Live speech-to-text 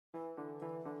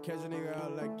Catch a nigga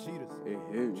out like cheetahs.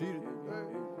 Cheetahs.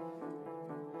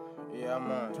 Yeah,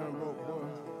 I'm on. Turn broke, boy.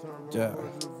 Yeah.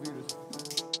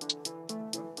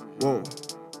 Whoa.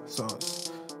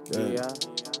 Sauce. Yeah.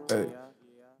 Hey.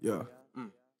 Yeah.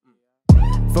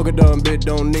 Fuck a dumb bitch,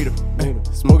 don't need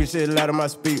her. Smoking shit loud of my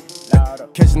speed.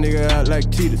 Catch a nigga out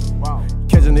like cheetahs.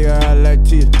 Catch a nigga out like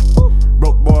cheetahs.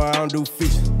 Broke boy, I don't do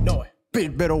features.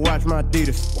 Bitch better watch my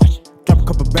Adidas. Drop a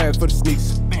couple bags for the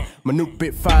sneaks. My new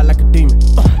bitch fire like a demon.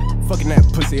 Fucking that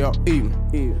pussy all evening.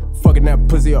 Fucking that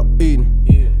pussy all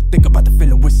evening. Think about the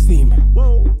feeling with semen.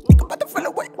 Think about the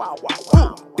feeling with.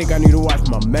 Think I need to watch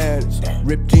my manners.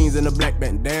 Ripped jeans and a black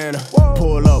bandana.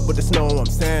 Pull up with the snow, I'm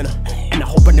Santa. And I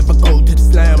hope I never go to the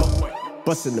slammer.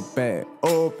 Bustin' the bag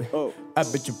open. I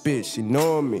bet your bitch, she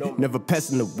know me. Never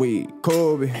passing the weed,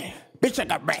 Kobe. Bitch, I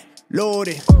got rap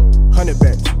loaded. 100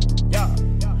 bands.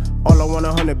 All I want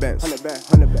 100 bands.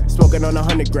 Smoking on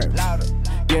 100 grams.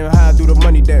 Getting high through the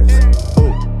money dance.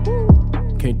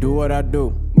 Can't do what I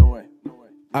do.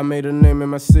 I made a name in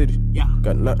my city.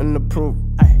 Got nothing to prove.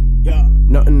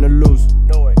 Nothing to lose.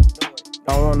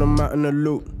 I want a mountain to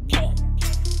loot.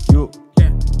 You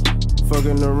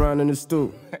fucking around in the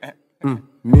stoop.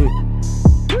 Me.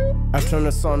 I turn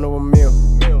the song to a meal.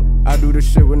 I do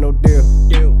this shit with no deal.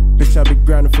 Bitch, I be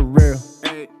grinding for real.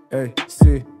 Hey,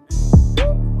 see.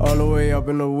 All the way up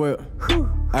in the whip.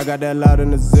 I got that loud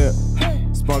in the zip.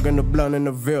 Sparking the blunt in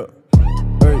the VIP.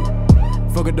 Hey,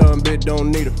 fuck a dumb bitch,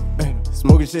 don't need her. Hey,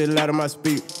 smoking shit loud of my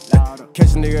speed.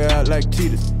 Catch a nigga out like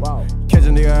cheetahs. Catch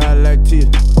a nigga out like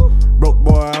cheetahs. Broke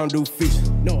boy, I don't do features.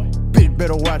 Bitch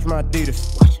better watch my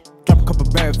Adidas. Drop a couple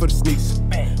bags for the sneaks.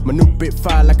 My new bitch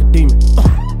fire like a demon.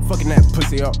 Fucking that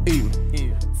pussy all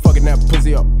evening. Fucking that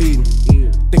pussy all evening.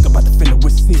 Think about the feeling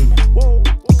with semen.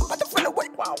 Think about the feeling with.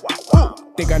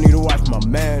 Think I need to watch my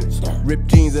manners. Ripped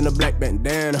jeans and a black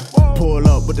bandana. Pull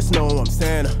up with the snow, I'm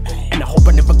Santa. And I hope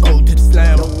I never